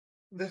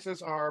This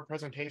is our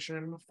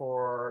presentation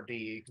for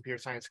the computer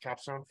science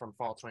capstone from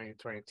fall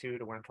 2022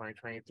 to winter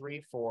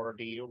 2023 for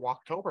the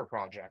Walktober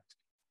project.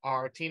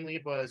 Our team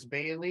lead was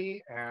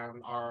Bailee,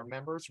 and our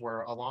members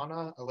were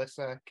Alana,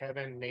 Alissa,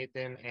 Kevin,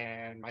 Nathan,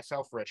 and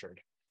myself, Richard.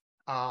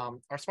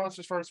 Our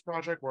sponsors for this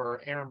project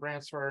were Aaron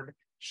Bransford,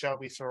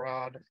 Shelby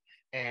Sarad,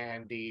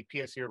 and the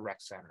PSU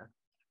Rec Center.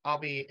 I'll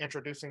be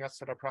introducing us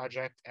to the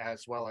project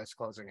as well as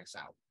closing us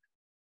out.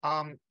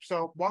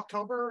 So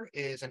Walktober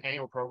is an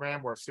annual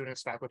program where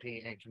students,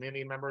 faculty, and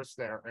community members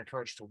that are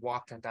encouraged to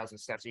walk 10,000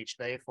 steps each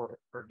day for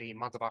the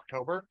month of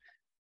October.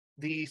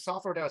 The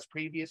software that was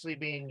previously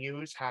being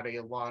used had a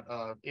lot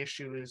of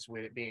issues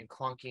with it being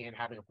clunky and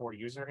having a poor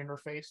user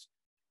interface.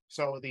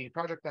 So the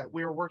project that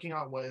we were working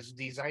on was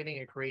designing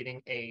and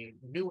creating a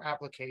new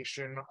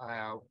application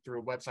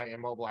through website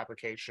and mobile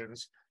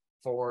applications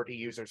for the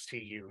users to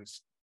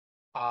use.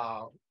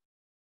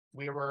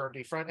 We were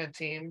the front-end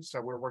team,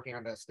 so we're working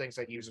on the things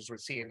that users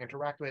would see and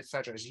interact with,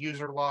 such as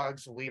user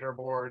logs,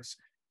 leaderboards,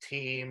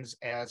 teams,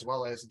 as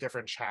well as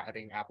different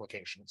chatting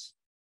applications.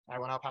 I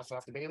will now pass it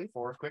off to Bailee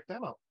for a quick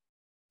demo.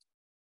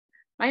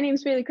 My name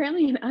is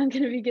Crandley, and I'm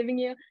going to be giving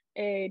you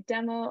a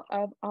demo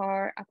of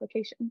our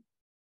application.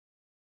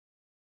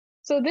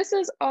 So this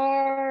is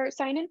our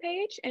sign-in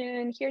page,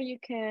 and here you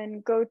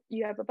can go,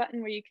 you have a button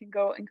where you can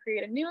go and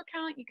create a new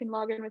account. You can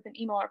log in with an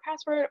email or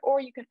password,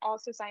 or you can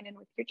also sign in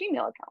with your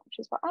Gmail account, which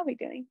is what I'll be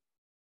doing.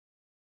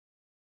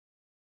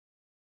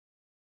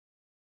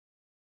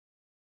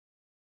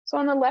 So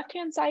on the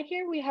left-hand side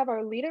here, we have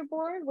our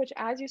leaderboard, which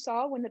as you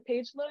saw, when the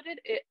page loaded,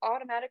 it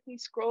automatically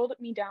scrolled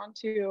me down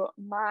to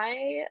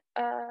my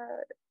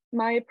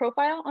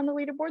profile on the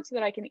leaderboard so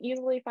that I can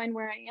easily find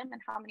where I am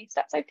and how many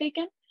steps I've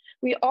taken.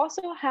 We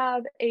also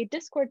have a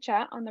Discord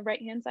chat on the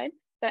right-hand side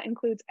that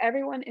includes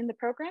everyone in the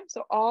program.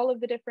 So all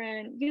of the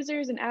different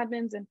users and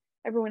admins and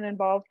everyone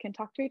involved can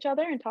talk to each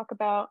other and talk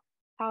about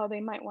how they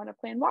might want to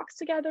plan walks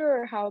together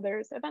or how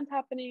there's events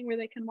happening where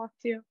they can walk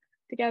to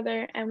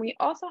together. And we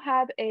also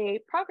have a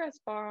progress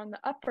bar on the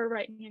upper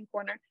right-hand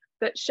corner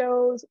that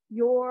shows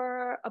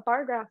a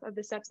bar graph of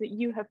the steps that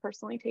you have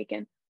personally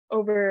taken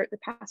over the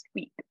past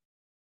week.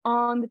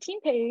 On the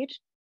team page,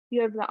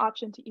 you have the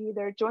option to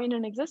either join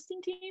an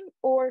existing team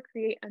or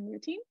create a new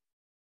team.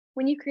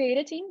 When you create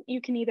a team,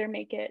 you can either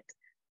make it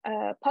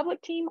a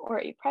public team or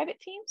a private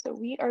team. So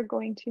we are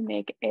going to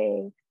make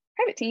a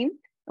private team.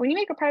 When you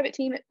make a private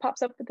team, it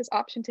pops up with this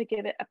option to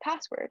give it a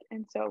password.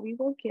 And so we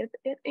will give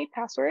it a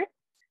password.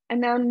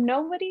 And now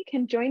nobody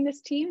can join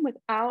this team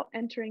without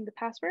entering the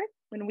password.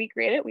 When we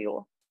create it, we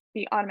will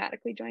be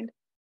automatically joined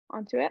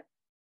onto it.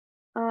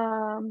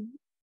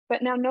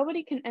 But now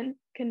nobody can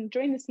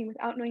join this team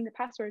without knowing the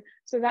password.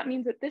 So that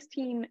means that this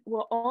team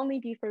will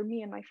only be for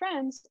me and my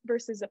friends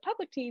versus a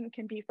public team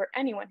can be for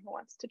anyone who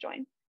wants to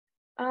join.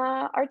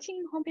 Our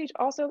team homepage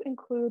also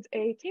includes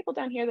a table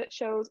down here that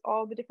shows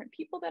all the different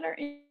people that are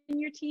in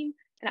your team,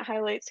 and it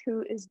highlights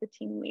who is the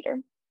team leader.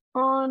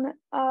 On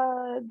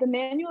the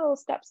manual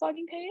steps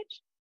logging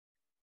page,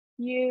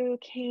 you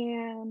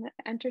can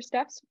enter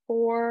steps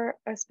for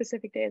a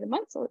specific day of the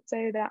month. So let's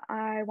say that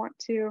I want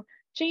to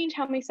change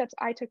how many steps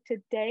I took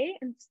today,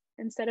 and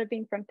instead of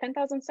being from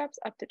 10,000 steps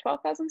up to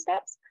 12,000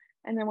 steps.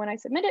 And then when I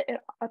submit it, it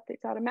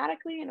updates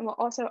automatically, and it will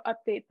also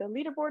update the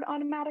leaderboard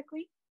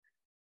automatically.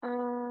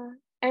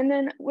 And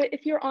then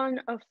if you're on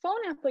a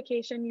phone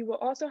application, you will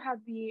also have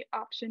the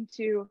option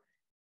to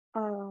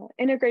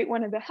integrate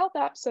one of the health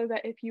apps so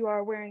that if you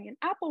are wearing an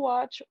Apple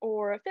Watch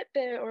or a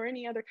Fitbit or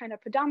any other kind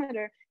of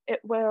pedometer, it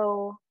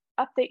will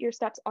update your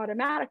steps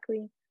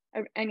automatically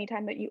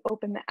anytime that you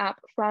open the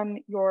app from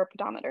your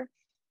pedometer.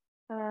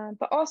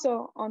 But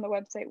also on the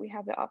website, we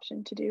have the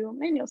option to do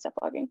manual step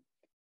logging.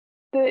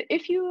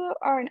 If you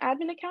are an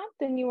admin account,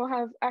 then you will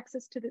have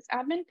access to this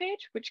admin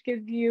page, which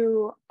gives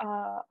you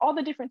all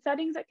the different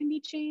settings that can be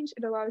changed.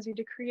 It allows you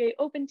to create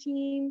open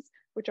teams,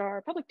 which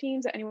are public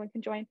teams that anyone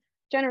can join,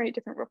 generate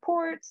different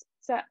reports,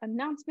 set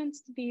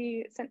announcements to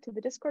be sent to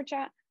the Discord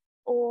chat,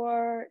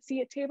 or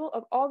see a table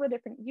of all the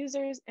different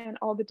users and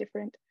all the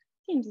different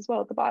teams as well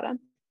at the bottom.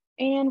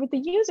 And with the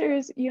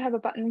users, you have a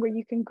button where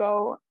you can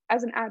go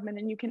as an admin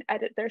and you can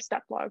edit their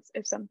step logs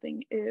if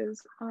something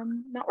is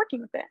not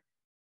working with it.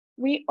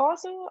 We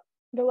also,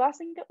 the last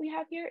thing that we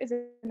have here is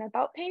an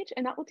about page,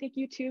 and that will take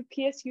you to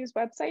PSU's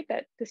website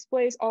that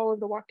displays all of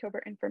the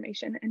Walktober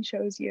information and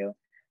shows you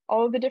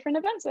all of the different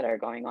events that are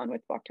going on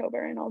with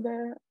Walktober and all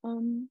the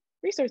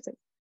resources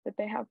that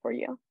they have for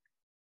you.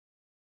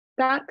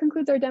 That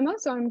concludes our demo,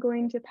 so I'm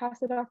going to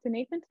pass it off to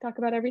Nathan to talk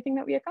about everything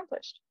that we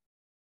accomplished.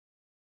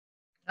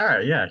 All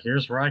right, yeah,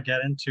 here's where I get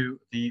into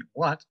the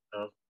what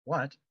of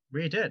what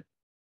we did.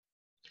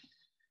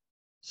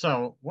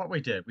 So what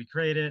we did, we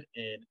created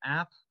an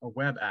app, a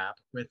web app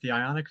with the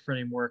Ionic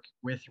framework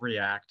with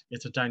React.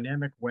 It's a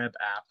dynamic web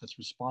app that's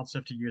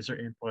responsive to user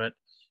input.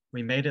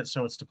 We made it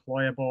so it's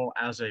deployable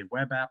as a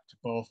web app to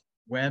both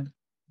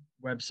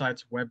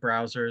websites, web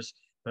browsers,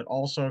 but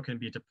also can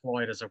be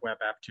deployed as a web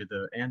app to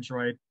the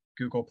Android,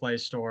 Google Play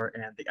Store,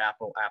 and the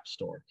Apple App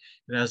Store.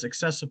 It has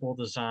accessible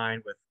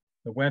design with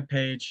the web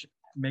page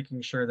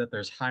making sure that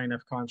there's high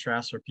enough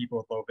contrast for people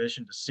with low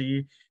vision to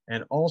see.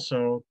 And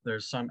also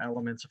there's some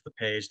elements of the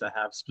page that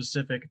have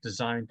specific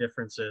design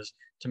differences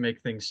to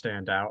make things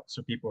stand out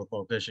so people with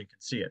low vision can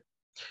see it.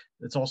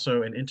 It's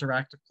also an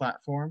interactive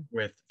platform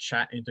with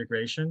chat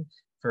integration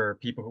for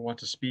people who want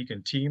to speak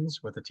in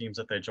teams with the teams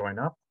that they join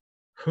up.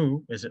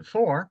 Who is it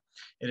for?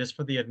 It is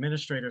for the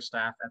administrative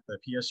staff at the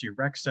PSU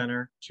Rec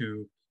Center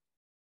to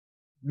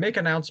make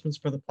announcements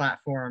for the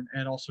platform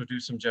and also do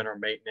some general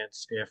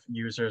maintenance if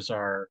users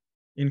are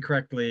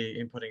incorrectly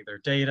inputting their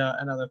data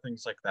and other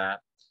things like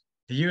that.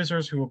 The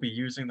users who will be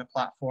using the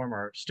platform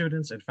are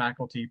students and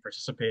faculty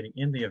participating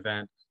in the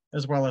event,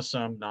 as well as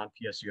some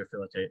non-PSU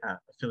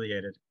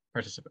affiliated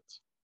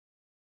participants.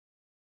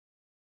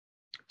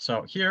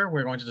 So here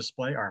we're going to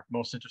display our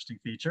most interesting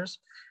features,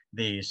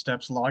 the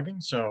steps logging.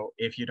 So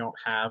if you don't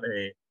have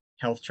a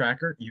health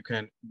tracker, you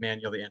can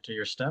manually enter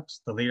your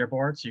steps. The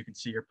leaderboard, so you can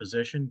see your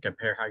position,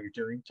 compare how you're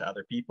doing to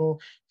other people.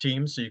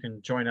 Teams, so you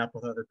can join up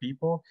with other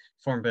people,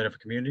 form a bit of a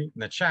community.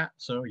 And the chat,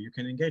 so you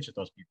can engage with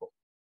those people.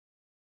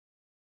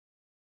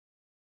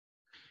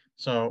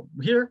 So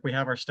here we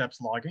have our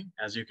steps logging.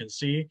 As you can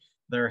see,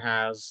 there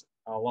has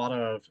a lot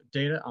of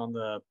data on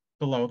the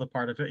below the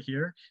part of it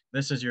here.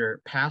 This is your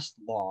past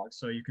logs,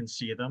 so you can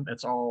see them.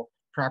 It's all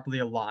properly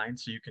aligned,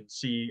 so you can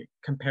see,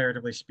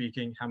 comparatively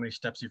speaking, how many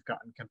steps you've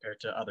gotten compared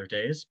to other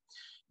days.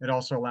 It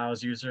also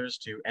allows users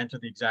to enter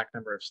the exact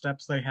number of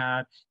steps they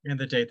had and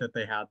the date that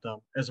they had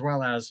them, as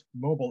well as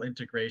mobile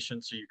integration,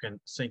 so you can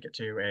sync it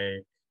to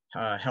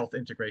a health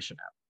integration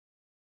app.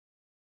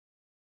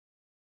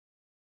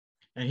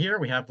 And here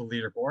we have the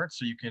leaderboard,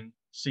 so you can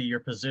see your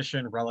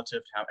position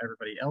relative to how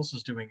everybody else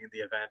is doing in the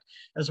event,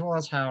 as well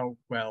as how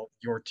well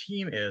your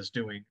team is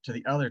doing to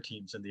the other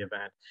teams in the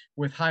event,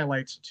 with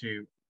highlights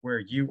to where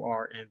you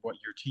are and what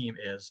your team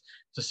is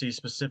to see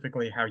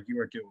specifically how you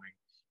are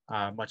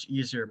doing much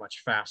easier,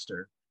 much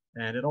faster.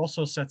 And it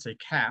also sets a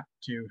cap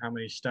to how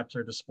many steps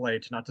are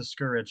displayed to not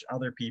discourage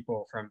other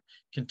people from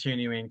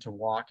continuing to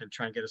walk and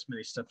try and get as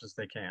many steps as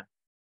they can.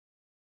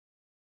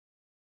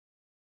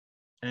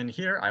 And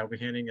here I will be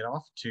handing it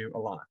off to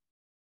Alana.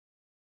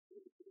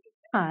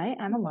 Hi,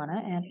 I'm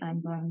Alana, and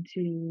I'm going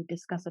to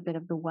discuss a bit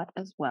of the what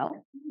as well.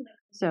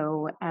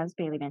 So as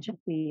Bailee mentioned,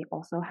 we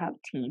also have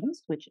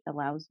teams, which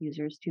allows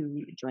users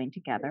to join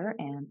together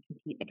and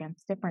compete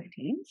against different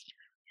teams.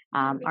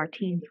 Our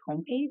team's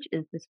homepage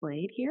is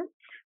displayed here,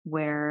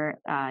 where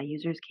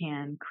users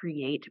can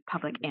create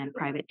public and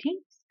private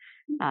teams.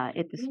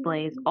 It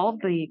displays all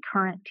the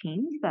current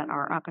teams that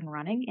are up and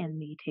running in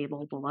the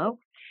table below.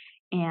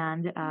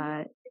 And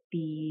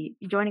the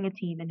joining a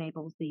team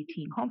enables the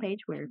team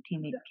homepage where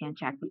teammates can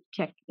chat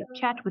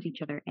with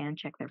each other and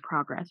check their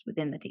progress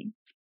within the team.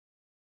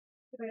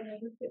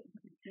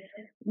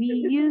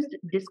 We used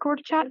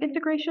Discord chat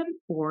integration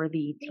for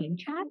the team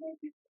chat.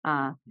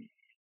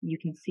 You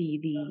can see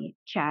the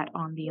chat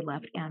on the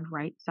left and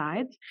right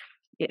sides.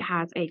 It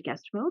has a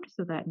guest mode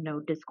so that no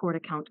Discord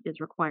account is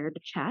required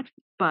to chat,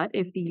 but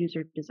if the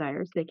user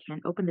desires, they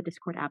can open the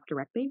Discord app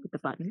directly with the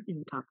button in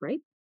the top right.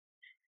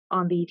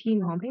 On the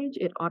team homepage,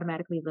 it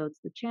automatically loads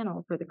the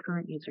channel for the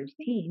current user's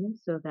team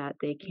so that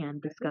they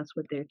can discuss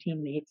with their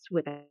teammates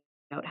without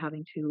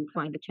having to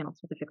find the channel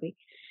specifically.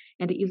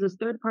 And it uses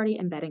third-party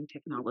embedding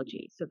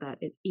technology so that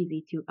it's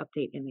easy to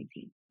update in the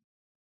team.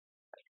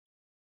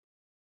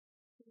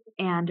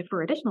 And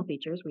for additional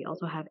features, we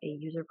also have a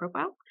user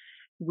profile,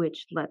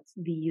 which lets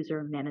the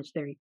user manage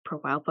their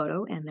profile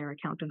photo and their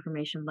account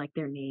information like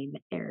their name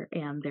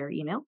and their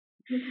email.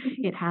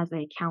 It has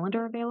a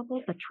calendar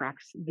available that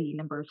tracks the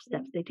number of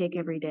steps they take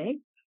every day,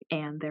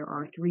 and there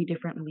are 3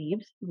 different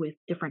leaves with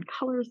different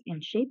colors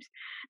and shapes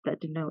that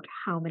denote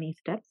how many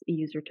steps a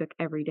user took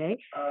every day.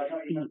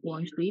 The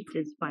orange leaf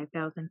is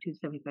 5,000 to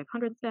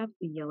 7,500 steps,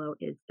 the yellow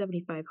is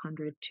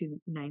 7,500 to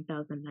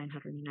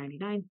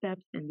 9,999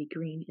 steps, and the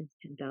green is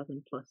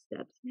 10,000 plus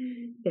steps.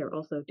 There are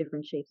also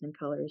different shapes and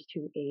colors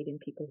to aid in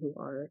people who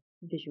are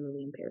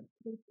visually impaired.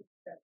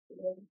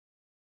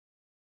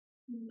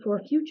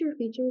 For future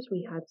features,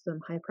 we had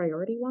some high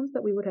priority ones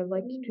that we would have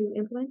liked to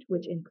implement,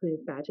 which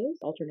include badges,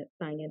 alternate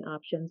sign-in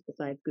options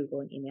besides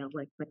Google and email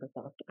like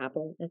Microsoft,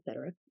 Apple,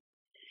 etc.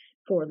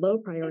 For low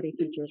priority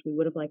features, we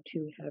would have liked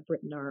to have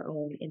written our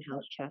own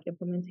in-house chat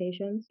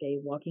implementations, a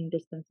walking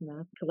distance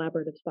map,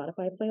 collaborative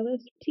Spotify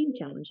playlist, team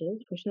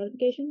challenges, push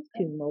notifications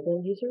to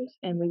mobile users,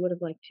 and we would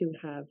have liked to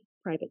have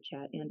private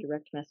chat and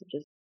direct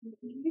messages.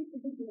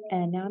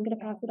 And now I'm going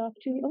to pass it off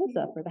to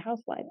Alissa for the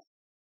house slides.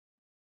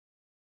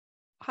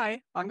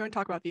 Hi, I'm going to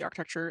talk about the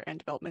architecture and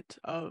development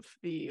of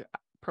the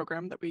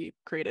program that we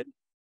created.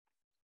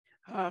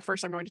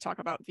 First, I'm going to talk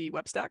about the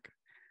web stack.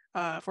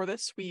 For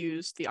this, we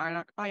use the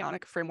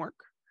Ionic framework.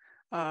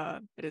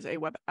 It is a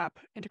web app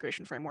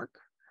integration framework.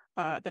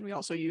 Then we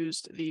also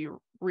used the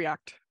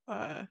React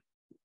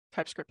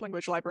TypeScript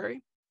language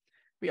library.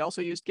 We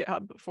also used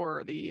GitHub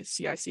for the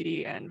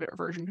CI/CD and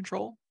version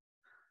control.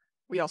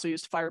 We also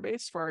used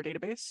Firebase for our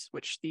database,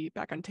 which the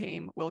backend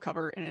team will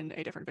cover in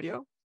a different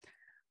video.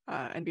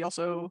 And we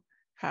also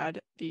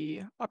had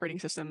the operating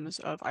systems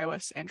of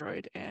iOS,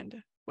 Android,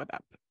 and web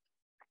app.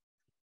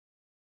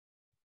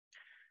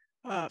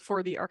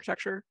 For the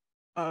architecture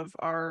of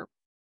our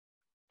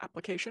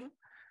application,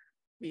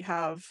 we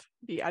have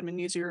the admin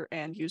user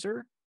and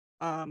user,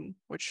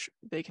 which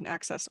they can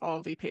access all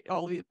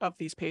of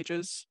these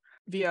pages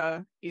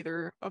via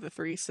either of the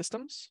three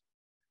systems.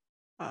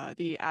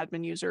 The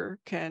admin user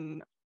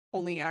can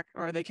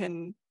they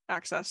can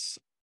access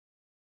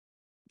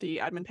the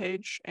admin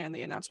page and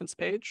the announcements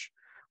page,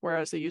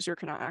 whereas the user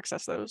cannot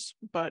access those,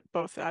 but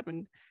both the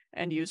admin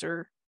and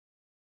user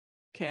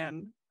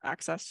can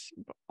access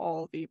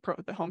all the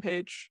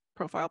homepage,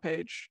 profile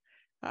page,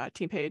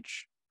 team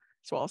page,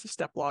 as well as the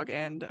step log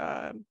and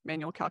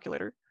manual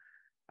calculator,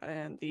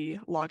 and the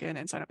login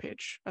and sign up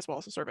page, as well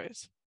as the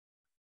surveys.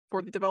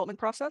 For the development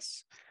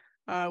process,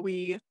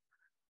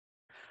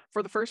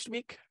 for the first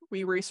week,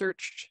 we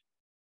researched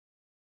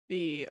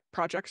the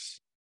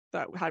projects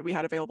that we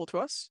had available to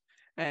us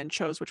and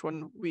chose which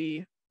one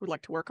we would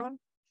like to work on.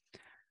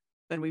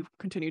 Then we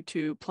continued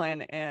to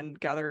plan and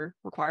gather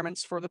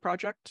requirements for the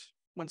project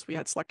once we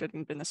had selected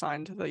and been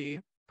assigned the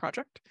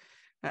project.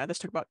 This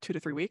took about 2 to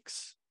 3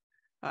 weeks.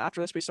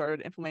 After this, we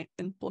started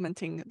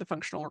implementing the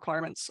functional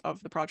requirements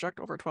of the project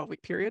over a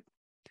 12-week period.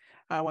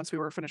 Once we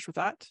were finished with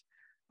that,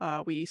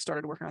 we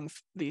started working on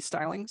the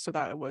styling so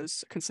that it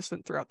was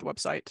consistent throughout the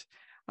website,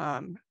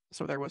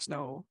 so there was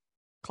no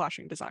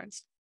clashing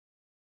designs.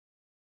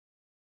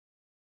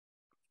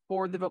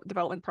 For the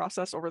development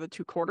process over the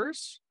 2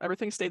 quarters,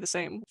 everything stayed the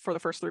same for the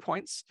first 3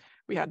 points.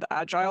 We had the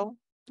agile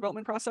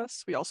development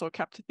process. We also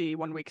kept the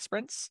 1-week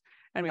sprints,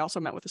 and we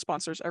also met with the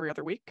sponsors every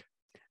other week.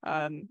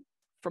 From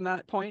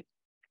that point,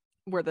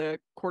 where the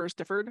quarters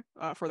differed,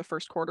 for the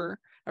first quarter,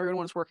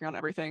 everyone was working on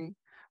everything.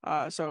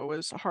 So it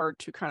was hard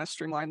to kind of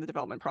streamline the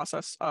development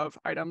process of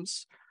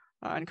items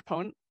and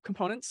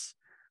components.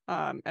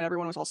 And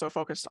everyone was also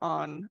focused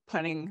on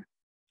planning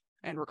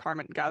and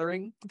requirement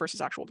gathering versus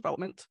actual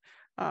development.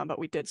 But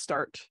we did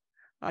start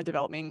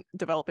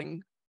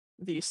developing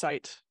the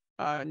site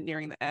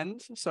nearing the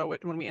end. So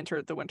when we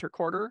entered the winter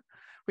quarter,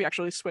 we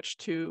actually switched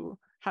to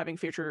having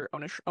feature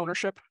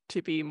ownership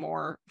to be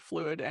more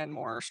fluid and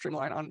more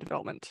streamlined on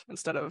development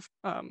instead of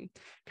kind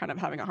of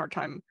having a hard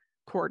time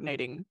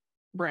coordinating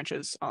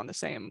branches on the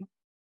same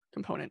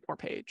component or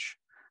page.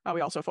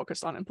 We also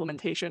focused on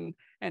implementation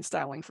and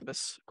styling for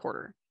this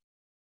quarter.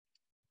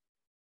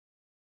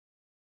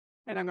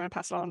 And I'm going to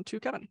pass it on to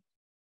Kevin.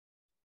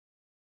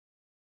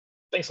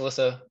 Thanks,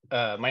 Alissa.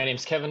 My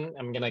name's Kevin.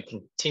 I'm going to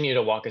continue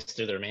to walk us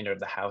through the remainder of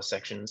the how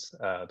sections.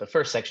 The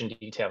first section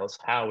details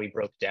how we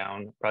broke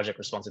down project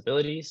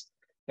responsibilities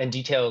and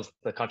details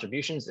the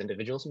contributions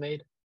individuals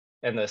made.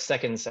 And the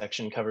second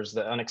section covers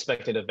the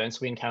unexpected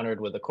events we encountered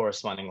with the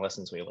corresponding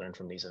lessons we learned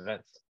from these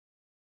events.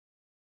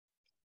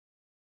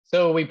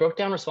 So we broke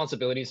down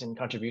responsibilities and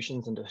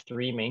contributions into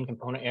 3 main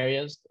component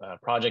areas: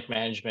 project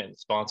management,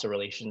 sponsor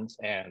relations,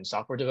 and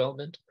software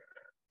development.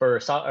 For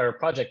our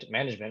project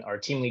management, our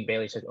team lead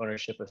Bailee took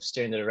ownership of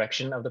steering the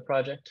direction of the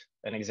project.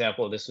 An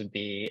example of this would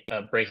be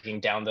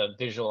breaking down the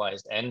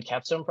visualized end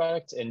Capstone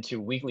product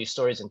into weekly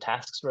stories and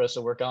tasks for us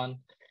to work on,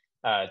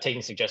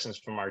 taking suggestions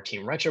from our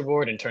team retro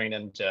board and turning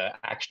them to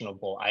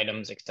actionable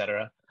items,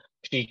 etc.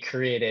 She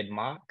created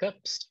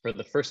mock-ups for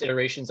the first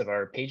iterations of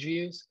our page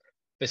views,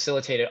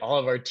 facilitated all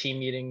of our team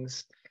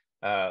meetings,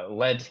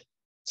 led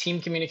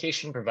team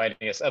communication,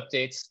 providing us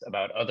updates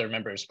about other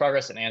members'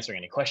 progress and answering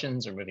any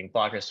questions or moving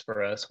blockers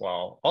for us,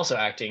 while also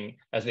acting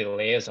as the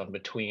liaison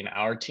between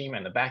our team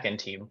and the backend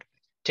team,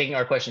 taking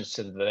our questions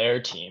to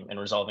their team and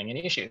resolving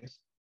any issues.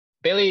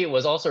 Bailee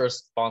was also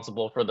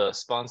responsible for the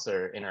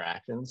sponsor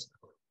interactions,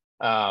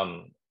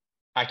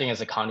 acting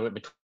as a conduit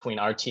between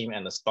our team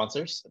and the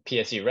sponsors.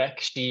 PSE Rec,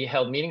 she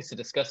held meetings to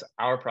discuss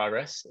our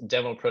progress,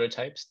 demo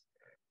prototypes,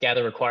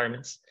 gather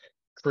requirements,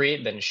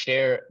 create, then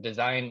share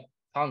design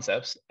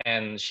concepts,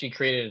 and she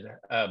created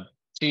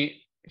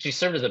she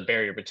served as a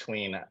barrier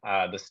between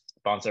the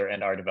sponsor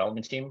and our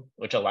development team,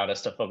 which allowed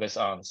us to focus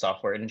on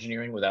software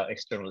engineering without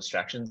external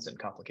distractions and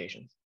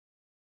complications.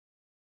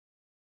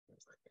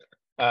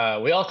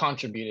 We all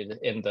contributed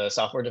in the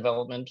software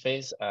development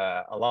phase.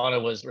 Alana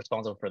was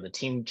responsible for the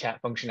team chat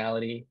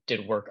functionality,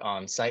 did work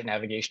on site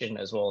navigation,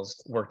 as well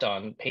as worked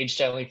on page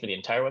styling for the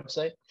entire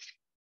website.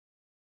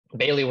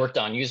 Bailee worked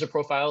on user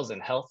profiles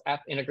and health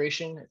app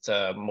integration. It's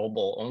a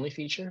mobile only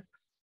feature.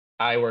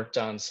 I worked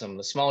on some of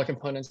the smaller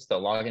components: the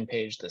login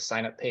page, the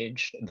sign up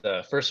page,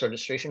 the first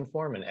registration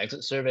form and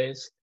exit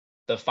surveys,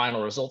 the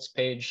final results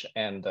page,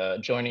 and the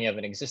joining of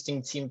an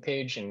existing team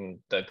page and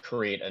the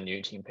create a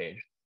new team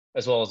page,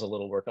 as well as a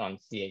little work on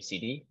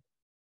CI/CD.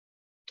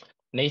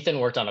 Nathan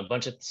worked on a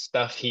bunch of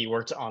stuff. He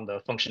worked on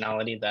the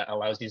functionality that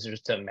allows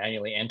users to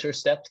manually enter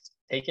steps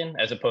taken,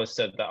 as opposed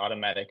to the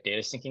automatic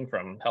data syncing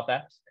from health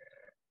apps.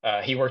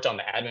 He worked on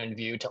the admin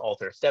view to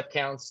alter step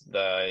counts,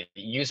 the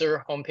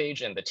user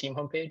homepage and the team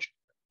homepage,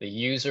 the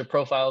user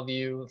profile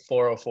view,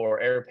 404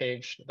 error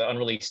page, the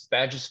unreleased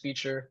badges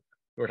feature.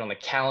 He worked on the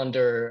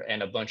calendar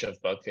and a bunch of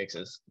bug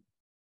fixes.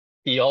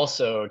 He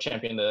also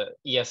championed the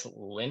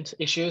ESLint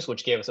issues,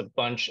 which gave us a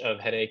bunch of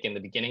headache in the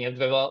beginning of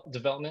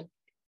development.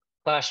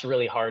 Clashed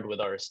really hard with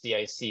our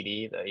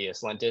CI/CD that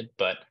ESLint did,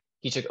 but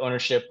He took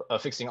ownership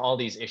of fixing all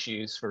these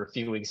issues for a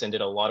few weeks and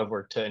did a lot of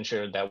work to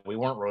ensure that we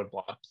weren't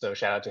roadblocked. So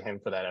shout out to him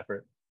for that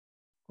effort.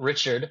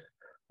 Richard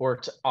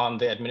worked on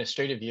the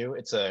administrative view.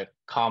 It's a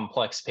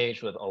complex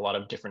page with a lot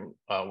of different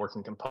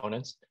working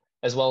components,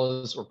 as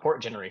well as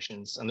report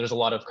generations. And there's a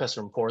lot of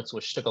custom reports,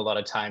 which took a lot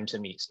of time to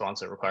meet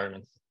sponsor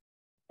requirements.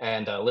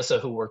 And Alissa,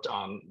 who worked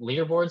on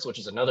leaderboards, which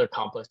is another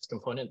complex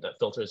component that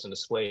filters and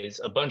displays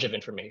a bunch of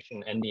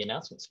information and the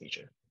announcements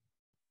feature.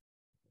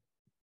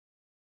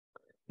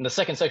 In the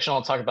second section,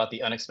 I'll talk about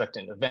the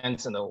unexpected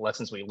events and the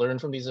lessons we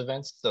learned from these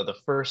events. So the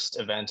first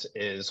event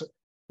is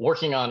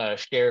working on a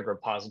shared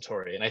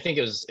repository. And I think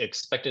it was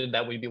expected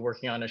that we'd be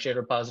working on a shared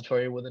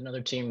repository with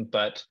another team,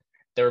 but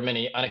there were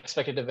many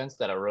unexpected events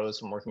that arose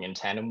from working in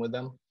tandem with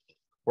them.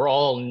 We're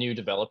all new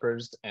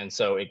developers, and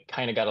so it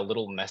kind of got a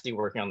little messy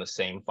working on the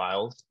same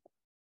files.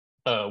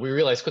 We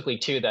realized quickly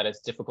too that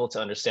it's difficult to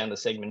understand the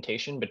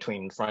segmentation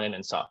between front end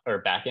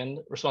and back end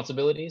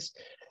responsibilities.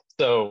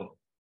 So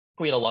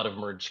we had a lot of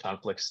merge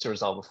conflicts to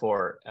resolve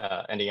before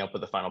ending up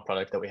with the final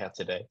product that we have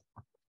today.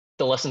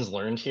 The lessons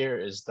learned here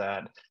is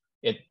that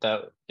it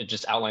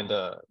just outlined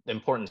the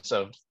importance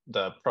of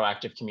the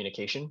proactive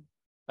communication.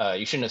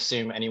 You shouldn't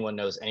assume anyone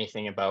knows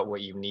anything about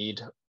what you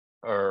need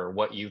or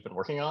what you've been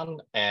working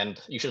on,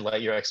 and you should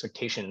let your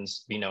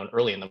expectations be known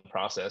early in the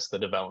process, the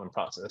development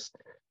process.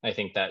 I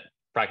think that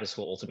practice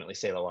will ultimately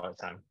save a lot of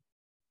time.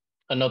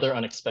 Another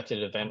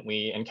unexpected event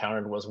we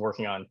encountered was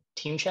working on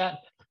team chat.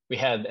 We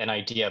had an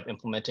idea of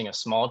implementing a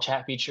small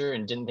chat feature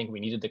and didn't think we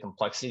needed the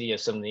complexity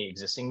of some of the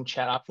existing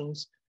chat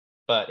options.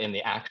 But in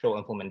the actual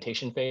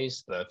implementation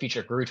phase, the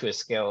feature grew to a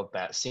scale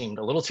that seemed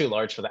a little too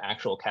large for the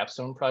actual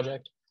Capstone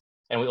project.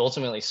 And we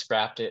ultimately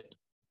scrapped it,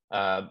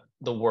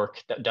 the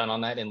work done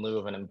on that in lieu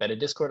of an embedded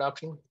Discord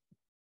option.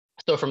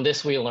 So from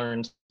this, we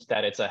learned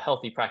that it's a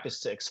healthy practice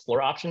to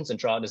explore options and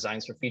draw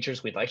designs for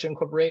features we'd like to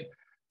incorporate,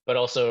 but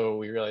also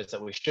we realized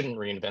that we shouldn't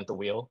reinvent the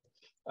wheel.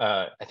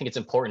 I think it's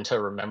important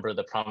to remember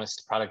the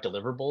promised product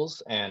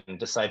deliverables and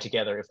decide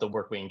together if the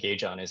work we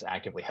engage on is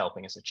actively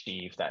helping us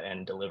achieve that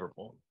end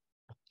deliverable.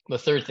 The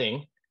third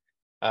thing,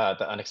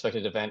 the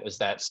unexpected event, is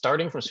that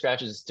starting from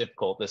scratch is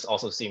difficult. This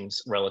also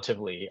seems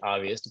relatively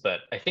obvious,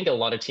 but I think a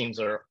lot of teams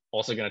are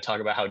also going to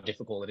talk about how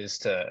difficult it is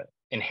to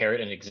inherit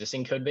an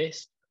existing code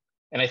base.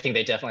 And I think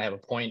they definitely have a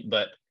point,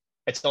 but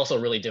it's also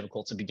really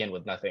difficult to begin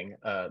with nothing.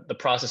 The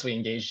process we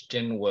engaged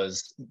in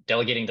was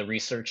delegating the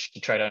research to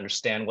try to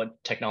understand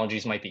what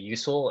technologies might be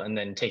useful, and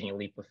then taking a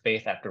leap of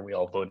faith after we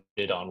all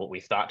voted on what we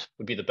thought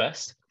would be the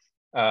best.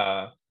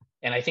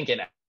 And I think it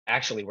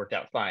actually worked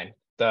out fine.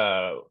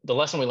 The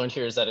lesson we learned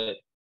here is that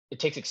it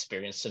takes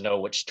experience to know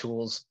which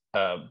tools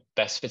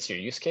best fits your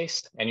use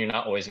case, and you're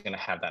not always going to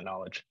have that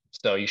knowledge.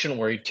 So you shouldn't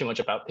worry too much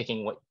about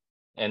picking what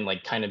and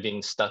like kind of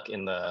being stuck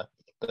in the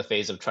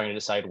phase of trying to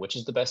decide which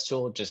is the best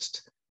tool.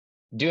 Just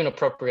do an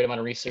appropriate amount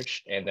of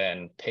research and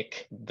then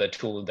pick the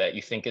tool that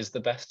you think is the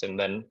best, and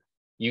then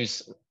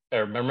use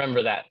or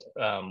remember that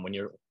when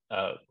you're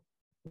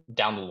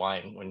down the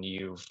line, when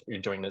you're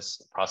doing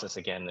this process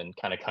again, and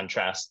kind of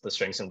contrast the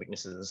strengths and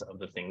weaknesses of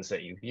the things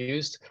that you've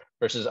used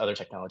versus other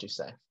technology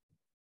stacks.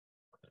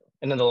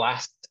 And then the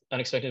last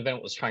unexpected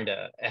event was trying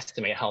to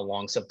estimate how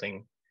long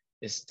something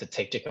is to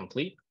take to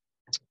complete.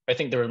 I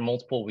think there were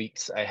multiple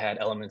weeks I had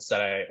elements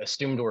that I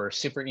assumed were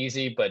super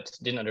easy, but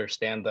didn't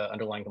understand the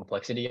underlying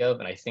complexity of.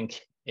 And I think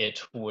it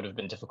would have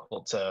been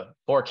difficult to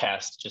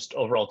forecast just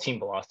overall team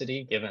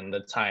velocity, given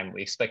the time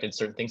we expected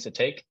certain things to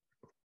take.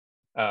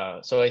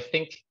 So I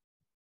think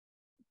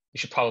you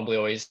should probably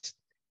always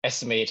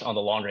estimate on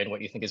the long run what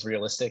you think is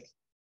realistic.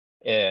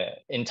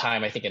 In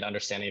time, I think an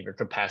understanding of your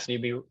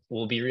capacity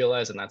will be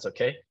realized, and that's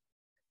okay.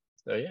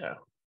 So yeah.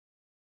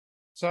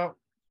 So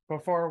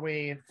before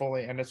we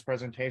fully end this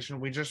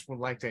presentation, we just would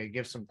like to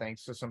give some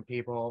thanks to some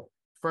people.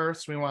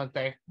 First, we want to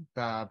thank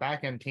the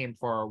backend team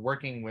for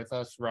working with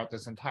us throughout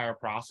this entire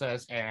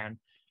process and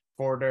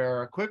for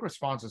their quick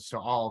responses to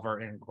all of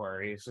our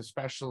inquiries,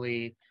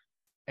 especially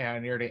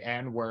near the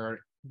end, where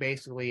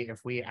basically if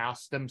we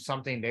asked them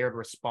something, they would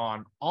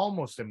respond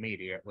almost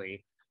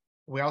immediately.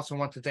 We also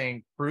want to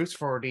thank Bruce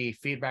for the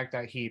feedback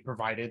that he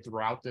provided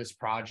throughout this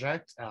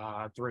project,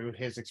 through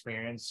his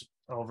experience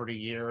over the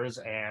years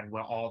and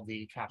with all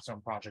the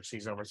Capstone projects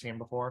he's overseen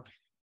before.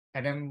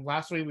 And then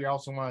lastly, we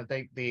also want to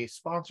thank the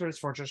sponsors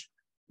for just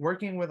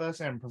working with us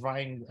and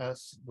providing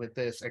us with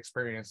this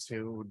experience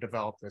to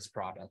develop this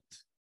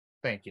product.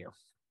 Thank you.